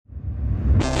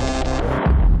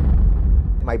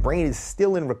my brain is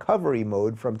still in recovery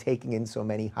mode from taking in so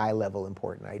many high-level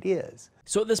important ideas.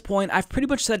 So at this point, I've pretty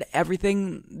much said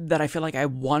everything that I feel like I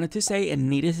wanted to say and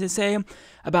needed to say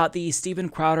about the Steven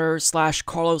Crowder /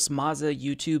 Carlos Maza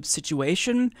YouTube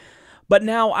situation. But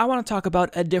now I want to talk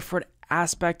about a different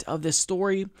aspect of this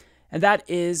story, and that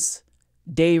is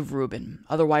Dave Rubin,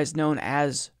 otherwise known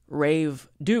as Rave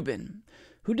Dubin,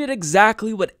 who did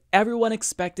exactly what everyone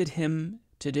expected him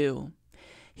to do.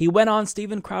 He went on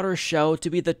Steven Crowder's show to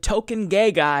be the token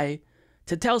gay guy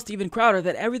to tell Steven Crowder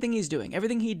that everything he's doing,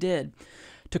 everything he did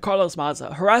to Carlos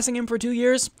Maza, harassing him for 2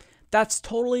 years, that's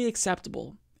totally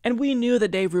acceptable. And we knew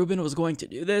that Dave Rubin was going to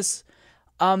do this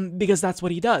because that's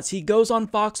what he does. He goes on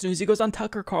Fox News, he goes on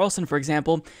Tucker Carlson, for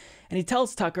example, and he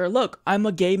tells Tucker, look, I'm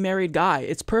a gay married guy.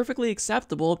 It's perfectly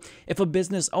acceptable if a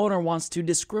business owner wants to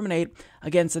discriminate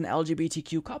against an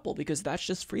LGBTQ couple because that's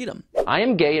just freedom. I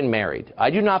am gay and married. I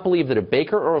do not believe that a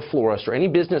baker or a florist or any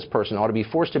business person ought to be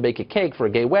forced to bake a cake for a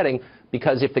gay wedding,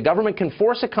 because if the government can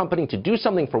force a company to do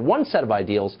something for one set of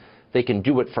ideals, they can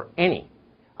do it for any.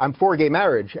 I'm for gay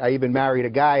marriage. I even married a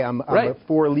guy. I'm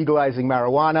for legalizing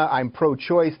marijuana. I'm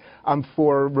pro-choice. I'm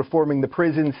for reforming the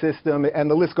prison system,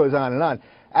 and the list goes on and on.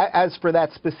 As for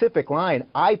that specific line,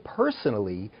 I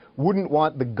personally wouldn't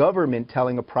want the government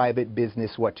telling a private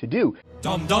business what to do.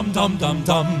 Dum dum dum dum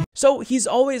dum. So he's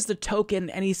always the token,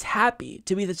 and he's happy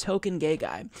to be the token gay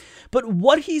guy. But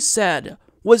what he said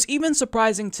was even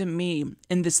surprising to me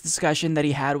in this discussion that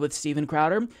he had with Steven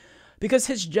Crowder, because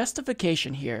his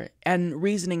justification here and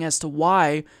reasoning as to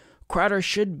why Crowder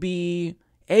should be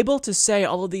able to say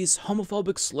all of these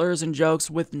homophobic slurs and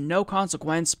jokes with no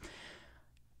consequence,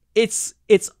 it's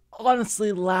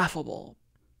honestly laughable.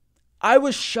 I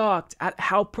was shocked at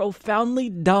how profoundly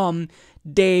dumb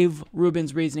Dave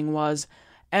Rubin's reasoning was,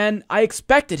 and I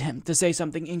expected him to say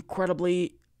something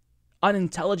incredibly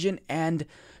unintelligent and,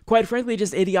 quite frankly,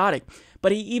 just idiotic.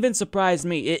 But he even surprised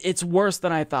me. It's worse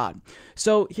than I thought.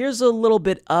 So here's a little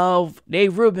bit of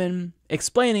Dave Rubin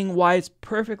explaining why it's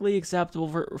perfectly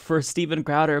acceptable for Steven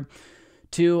Crowder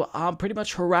to pretty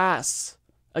much harass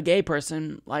a gay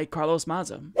person like Carlos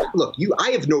Maza. Look,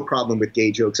 I have no problem with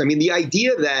gay jokes. I mean, the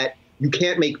idea that you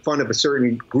can't make fun of a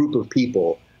certain group of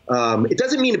people, it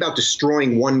doesn't mean about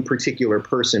destroying one particular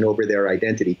person over their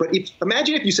identity. But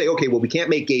imagine if you say, okay, well, we can't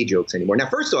make gay jokes anymore. Now,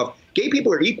 first off, gay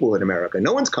people are equal in America.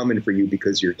 No one's coming for you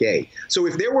because you're gay. So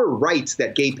if there were rights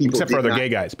that gay people except for other gay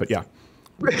guys, but yeah.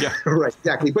 Yeah. Right,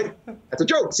 exactly. But that's a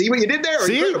joke. See what you did there?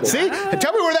 See? Incredible. See?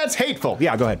 Tell me where that's hateful.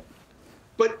 Yeah, go ahead.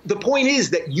 But the point is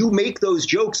that you make those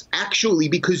jokes actually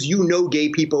because you know gay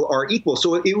people are equal.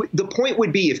 So the point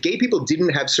would be if gay people didn't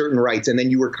have certain rights and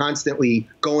then you were constantly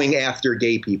going after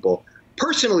gay people,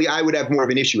 personally, I would have more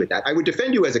of an issue with that. I would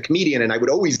defend you as a comedian, and I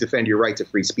would always defend your right to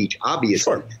free speech,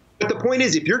 obviously. Sure. But the point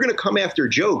is, if you're going to come after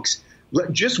jokes,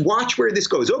 just watch where this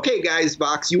goes. Okay, guys,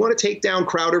 Vox, you want to take down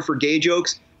Crowder for gay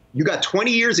jokes? You got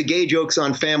 20 years of gay jokes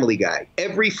on Family Guy.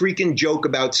 Every freaking joke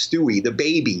about Stewie, the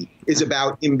baby, is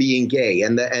about him being gay,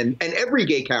 and every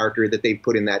gay character that they've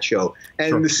put in that show. And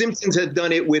sure. The Simpsons have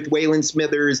done it with Waylon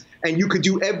Smithers, and you could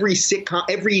do every sitcom,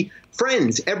 every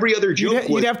Friends, every other joke.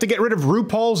 You'd have to get rid of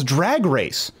RuPaul's Drag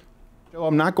Race. So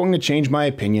I'm not going to change my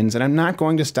opinions, and I'm not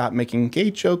going to stop making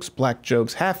gay jokes, black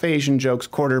jokes, half Asian jokes,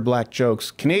 quarter black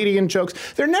jokes, Canadian jokes.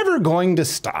 They're never going to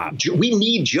stop. We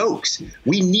need jokes.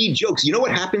 We need jokes. You know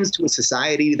what happens to a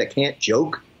society that can't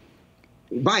joke?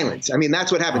 Violence. I mean,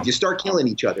 that's what happens. You start killing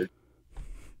each other.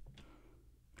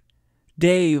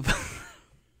 Dave,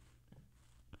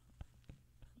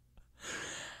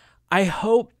 I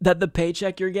hope that the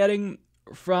paycheck you're getting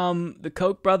from the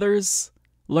Koch brothers,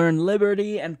 Learn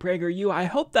Liberty, and PragerU, I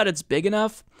hope that it's big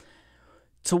enough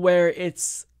to where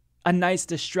it's a nice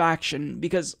distraction,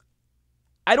 because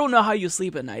I don't know how you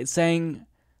sleep at night saying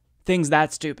things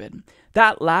that stupid.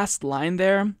 That last line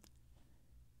there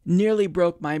nearly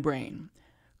broke my brain.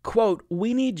 Quote,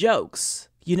 "We need jokes.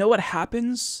 You know what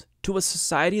happens to a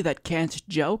society that can't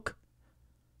joke?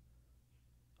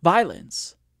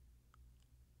 Violence."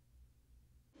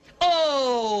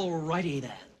 Alrighty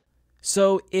then.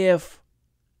 So if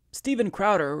Steven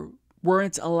Crowder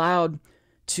weren't allowed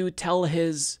to tell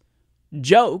his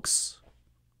jokes,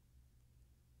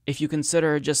 if you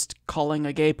consider just calling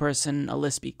a gay person a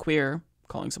lesbian queer,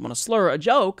 calling someone a slur a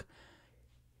joke,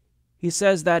 he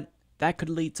says that that could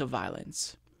lead to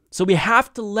violence. So we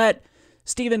have to let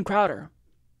Steven Crowder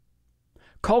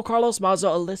call Carlos Maza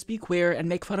a lesbian queer and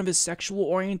make fun of his sexual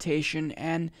orientation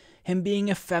and him being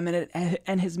effeminate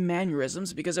and his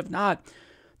mannerisms, because if not,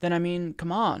 then I mean,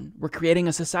 come on, we're creating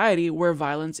a society where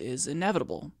violence is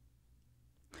inevitable.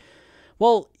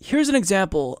 Well, here's an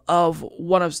example of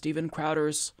one of Steven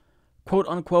Crowder's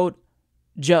quote-unquote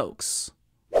jokes.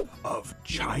 Of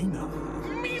China.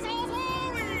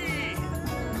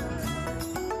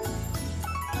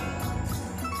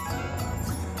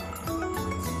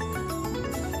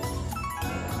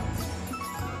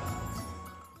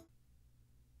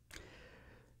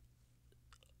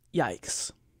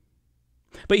 Yikes.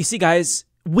 But you see, guys,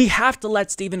 we have to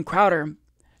let Steven Crowder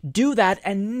do that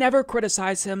and never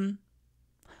criticize him.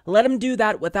 Let him do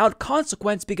that without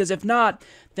consequence, because if not,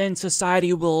 then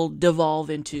society will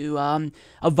devolve into a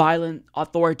violent,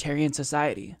 authoritarian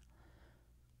society.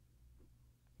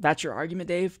 That's your argument,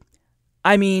 Dave?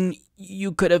 I mean,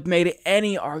 you could have made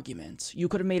any argument. You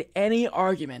could have made any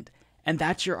argument, and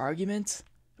that's your argument?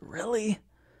 Really?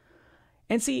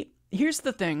 And see, here's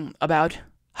the thing about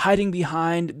hiding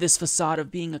behind this facade of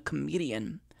being a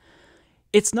comedian.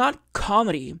 It's not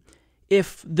comedy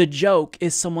if the joke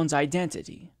is someone's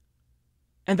identity.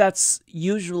 And that's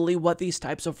usually what these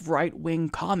types of right-wing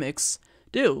comics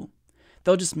do.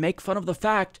 They'll just make fun of the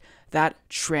fact that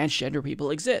transgender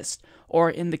people exist. Or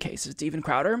in the case of Steven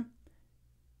Crowder,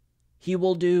 he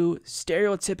will do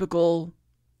stereotypical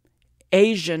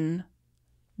Asian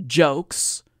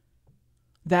jokes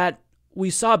that we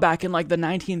saw back in like the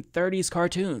 1930s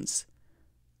cartoons.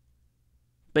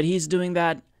 But he's doing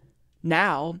that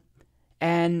now,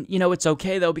 and it's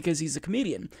okay though because he's a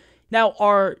comedian. Now,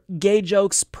 are gay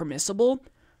jokes permissible?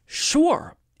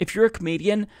 Sure. If you're a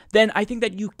comedian, then I think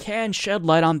that you can shed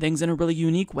light on things in a really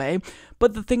unique way.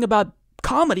 But the thing about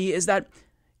comedy is that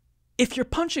if you're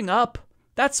punching up,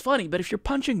 that's funny. But if you're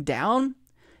punching down,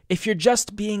 if you're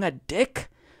just being a dick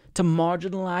to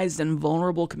marginalized and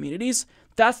vulnerable communities,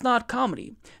 that's not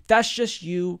comedy. That's just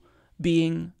you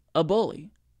being a bully.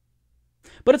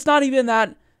 But it's not even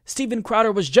that Steven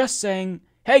Crowder was just saying,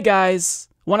 hey guys,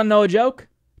 want to know a joke?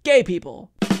 Gay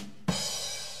people.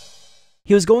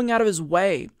 He was going out of his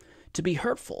way to be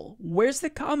hurtful. Where's the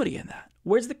comedy in that?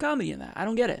 Where's the comedy in that? I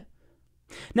don't get it.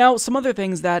 Now, some other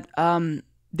things that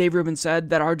Dave Rubin said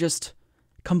that are just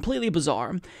completely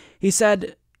bizarre. He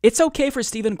said, it's okay for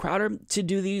Steven Crowder to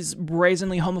do these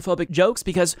brazenly homophobic jokes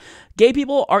because gay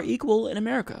people are equal in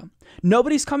America.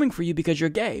 Nobody's coming for you because you're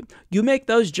gay. You make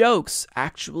those jokes,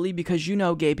 actually, because you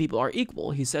know gay people are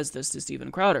equal. He says this to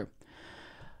Steven Crowder.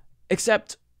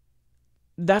 Except,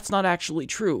 that's not actually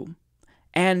true.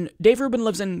 And Dave Rubin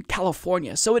lives in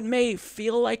California, so it may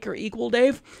feel like you're equal,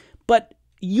 Dave, but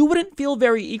you wouldn't feel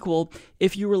very equal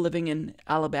if you were living in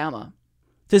Alabama.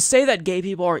 To say that gay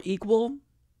people are equal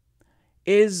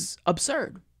is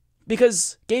absurd,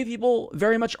 because gay people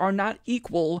very much are not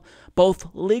equal, both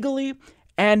legally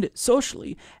and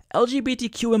socially.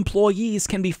 LGBTQ employees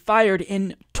can be fired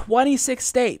in 26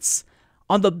 states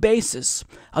on the basis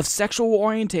of sexual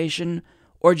orientation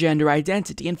or gender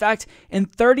identity. In fact, in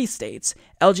 30 states,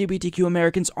 LGBTQ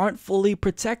Americans aren't fully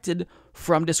protected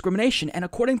from discrimination. And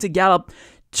according to Gallup,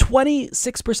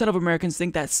 26% of Americans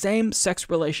think that same-sex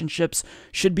relationships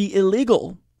should be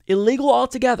illegal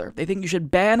altogether. They think you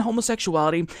should ban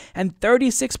homosexuality, and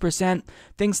 36%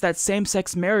 thinks that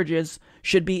same-sex marriages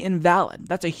should be invalid.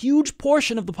 That's a huge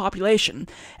portion of the population,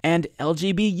 and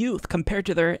LGBT youth, compared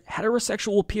to their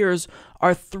heterosexual peers,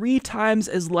 are 3 times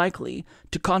as likely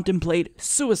to contemplate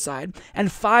suicide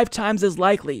and 5 times as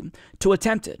likely to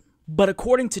attempt it. But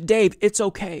according to Dave, it's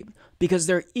okay, because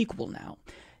they're equal now.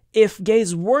 If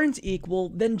gays weren't equal,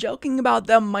 then joking about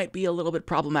them might be a little bit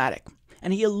problematic.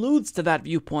 And he alludes to that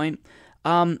viewpoint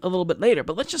a little bit later.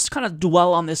 But let's just kind of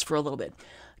dwell on this for a little bit.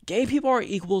 Gay people are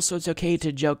equal, so it's okay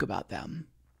to joke about them.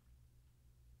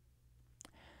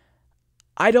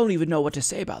 I don't even know what to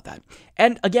say about that.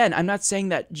 And again, I'm not saying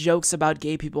that jokes about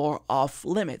gay people are off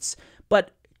limits,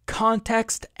 but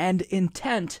context and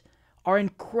intent are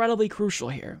incredibly crucial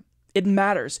here. It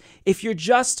matters. If you're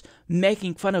just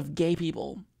making fun of gay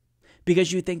people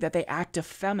because you think that they act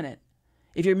effeminate,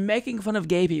 if you're making fun of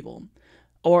gay people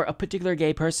or a particular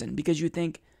gay person because you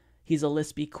think he's a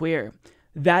lesbian queer,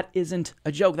 that isn't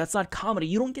a joke. That's not comedy.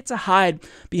 You don't get to hide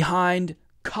behind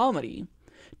comedy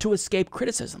to escape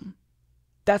criticism.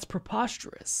 That's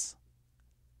preposterous.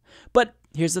 But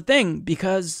here's the thing,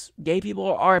 because gay people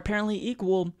are apparently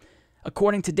equal,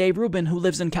 according to Dave Rubin, who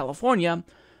lives in California,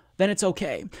 then it's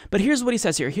okay. But here's what he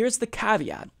says here. Here's the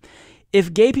caveat.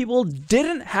 If gay people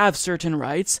didn't have certain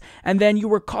rights, and then you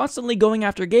were constantly going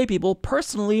after gay people,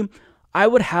 personally, I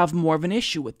would have more of an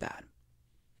issue with that.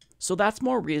 So that's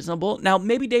more reasonable. Now,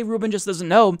 maybe Dave Rubin just doesn't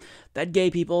know that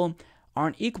gay people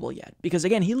aren't equal yet. Because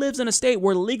again, he lives in a state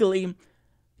where legally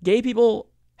gay people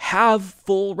have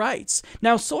full rights.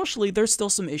 Now, socially, there's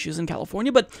still some issues in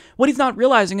California, but what he's not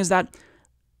realizing is that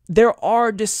there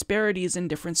are disparities in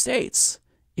different states.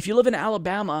 If you live in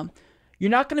Alabama, You're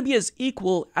not going to be as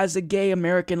equal as a gay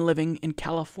American living in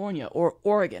California or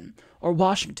Oregon or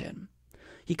Washington.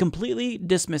 He completely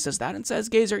dismisses that and says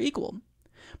gays are equal.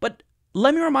 But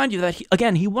let me remind you that,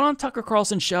 he went on Tucker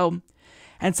Carlson's show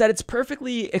and said it's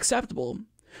perfectly acceptable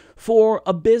for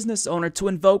a business owner to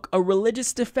invoke a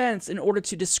religious defense in order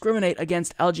to discriminate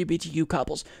against LGBTQ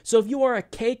couples. So if you are a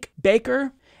cake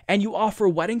baker and you offer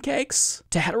wedding cakes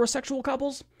to heterosexual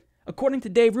couples, according to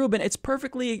Dave Rubin, it's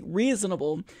perfectly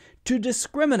reasonable to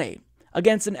discriminate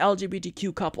against an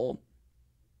LGBTQ couple.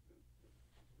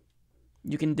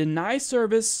 You can deny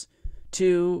service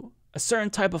to a certain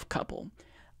type of couple.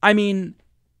 I mean,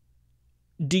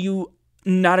 do you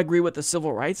not agree with the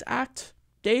Civil Rights Act,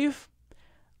 Dave?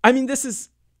 I mean,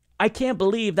 I can't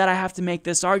believe that I have to make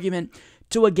this argument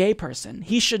to a gay person.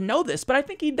 He should know this, but I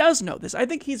think he does know this. I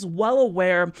think he's well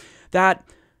aware that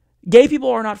gay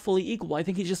people are not fully equal. I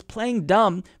think he's just playing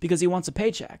dumb because he wants a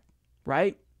paycheck,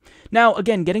 right? Now,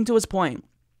 again, getting to his point,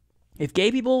 if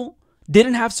gay people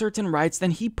didn't have certain rights,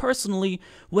 then he personally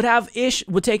would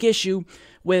take issue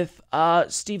with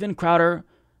Steven Crowder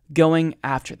going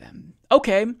after them.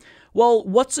 Okay, well,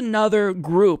 what's another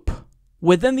group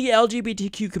within the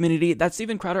LGBTQ community that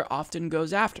Steven Crowder often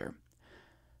goes after?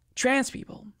 Trans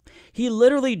people. He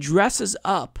literally dresses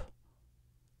up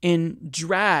in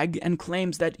drag and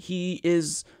claims that he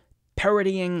is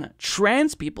parodying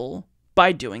trans people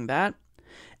by doing that.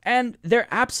 And they're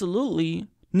absolutely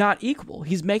not equal.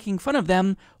 He's making fun of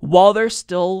them while they're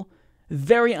still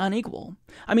very unequal.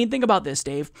 I mean, think about this,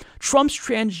 Dave. Trump's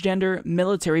transgender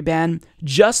military ban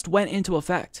just went into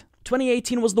effect.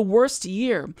 2018 was the worst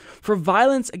year for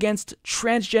violence against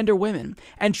transgender women,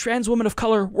 and trans women of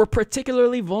color were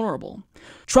particularly vulnerable.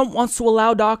 Trump wants to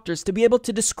allow doctors to be able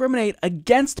to discriminate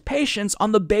against patients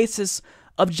on the basis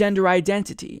of gender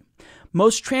identity.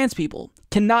 Most trans people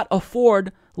cannot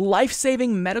afford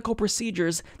life-saving medical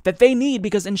procedures that they need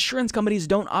because insurance companies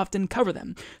don't often cover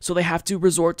them. So they have to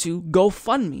resort to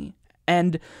GoFundMe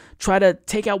and try to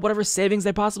take out whatever savings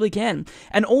they possibly can.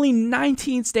 And only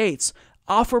 19 states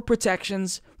offer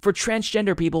protections for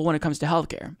transgender people when it comes to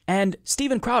healthcare. And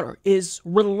Steven Crowder is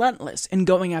relentless in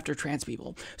going after trans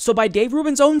people. So by Dave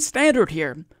Rubin's own standard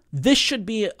here, this should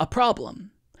be a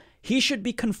problem. He should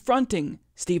be confronting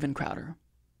Steven Crowder.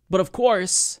 But of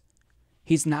course,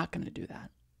 he's not going to do that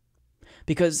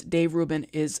because Dave Rubin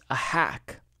is a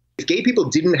hack. If gay people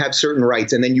didn't have certain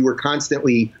rights and then you were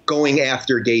constantly going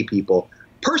after gay people,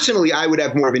 personally, I would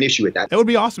have more of an issue with that. It would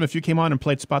be awesome if you came on and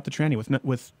played Spot the Tranny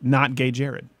with not gay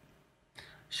Jared.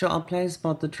 Sure, I'll play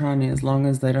Spot the Tranny as long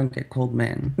as they don't get called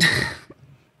men.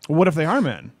 What if they are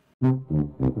men?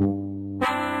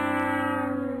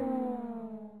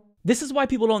 This is why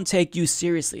people don't take you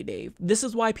seriously, Dave. This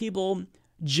is why people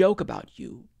joke about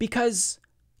you. Because,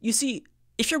 you see,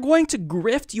 if you're going to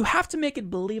grift, you have to make it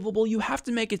believable. You have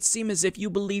to make it seem as if you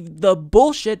believe the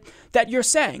bullshit that you're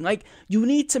saying. Like, you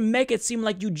need to make it seem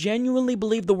like you genuinely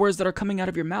believe the words that are coming out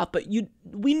of your mouth. But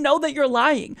we know that you're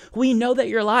lying. We know that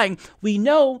you're lying. We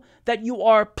know that you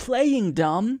are playing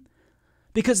dumb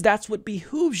because that's what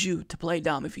behooves you to play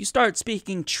dumb. If you start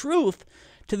speaking truth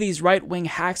to these right-wing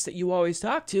hacks that you always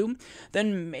talk to,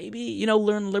 then maybe,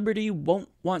 Learn Liberty won't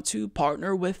want to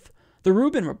partner with the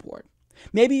Rubin Report.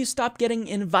 Maybe you stop getting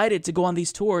invited to go on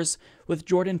these tours with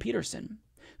Jordan Peterson,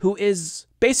 who is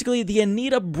basically the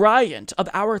Anita Bryant of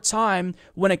our time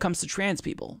when it comes to trans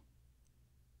people.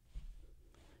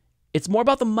 It's more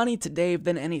about the money to Dave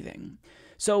than anything.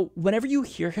 So whenever you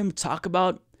hear him talk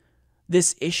about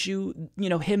this issue,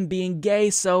 him being gay,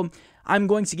 so I'm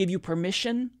going to give you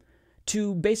permission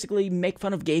to basically make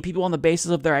fun of gay people on the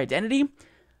basis of their identity.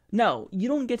 No, you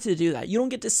don't get to do that. You don't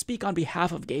get to speak on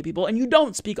behalf of gay people, and you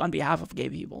don't speak on behalf of gay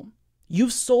people.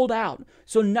 You've sold out,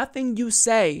 so nothing you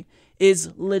say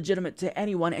is legitimate to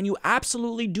anyone, and you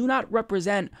absolutely do not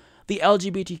represent the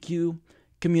LGBTQ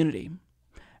community.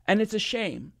 And it's a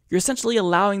shame. You're essentially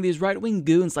allowing these right-wing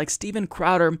goons like Steven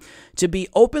Crowder to be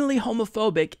openly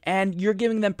homophobic, and you're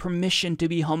giving them permission to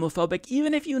be homophobic,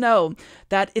 even if you know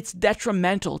that it's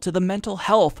detrimental to the mental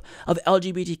health of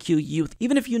LGBTQ youth,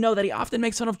 even if you know that he often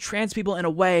makes fun of trans people in a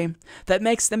way that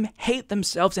makes them hate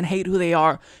themselves and hate who they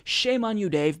are. Shame on you,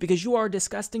 Dave, because you are a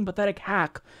disgusting, pathetic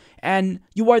hack, and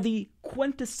you are the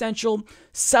quintessential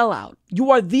sellout.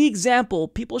 You are the example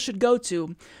people should go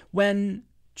to when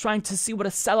trying to see what a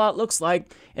sellout looks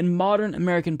like in modern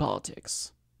American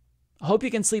politics. I hope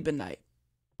you can sleep at night.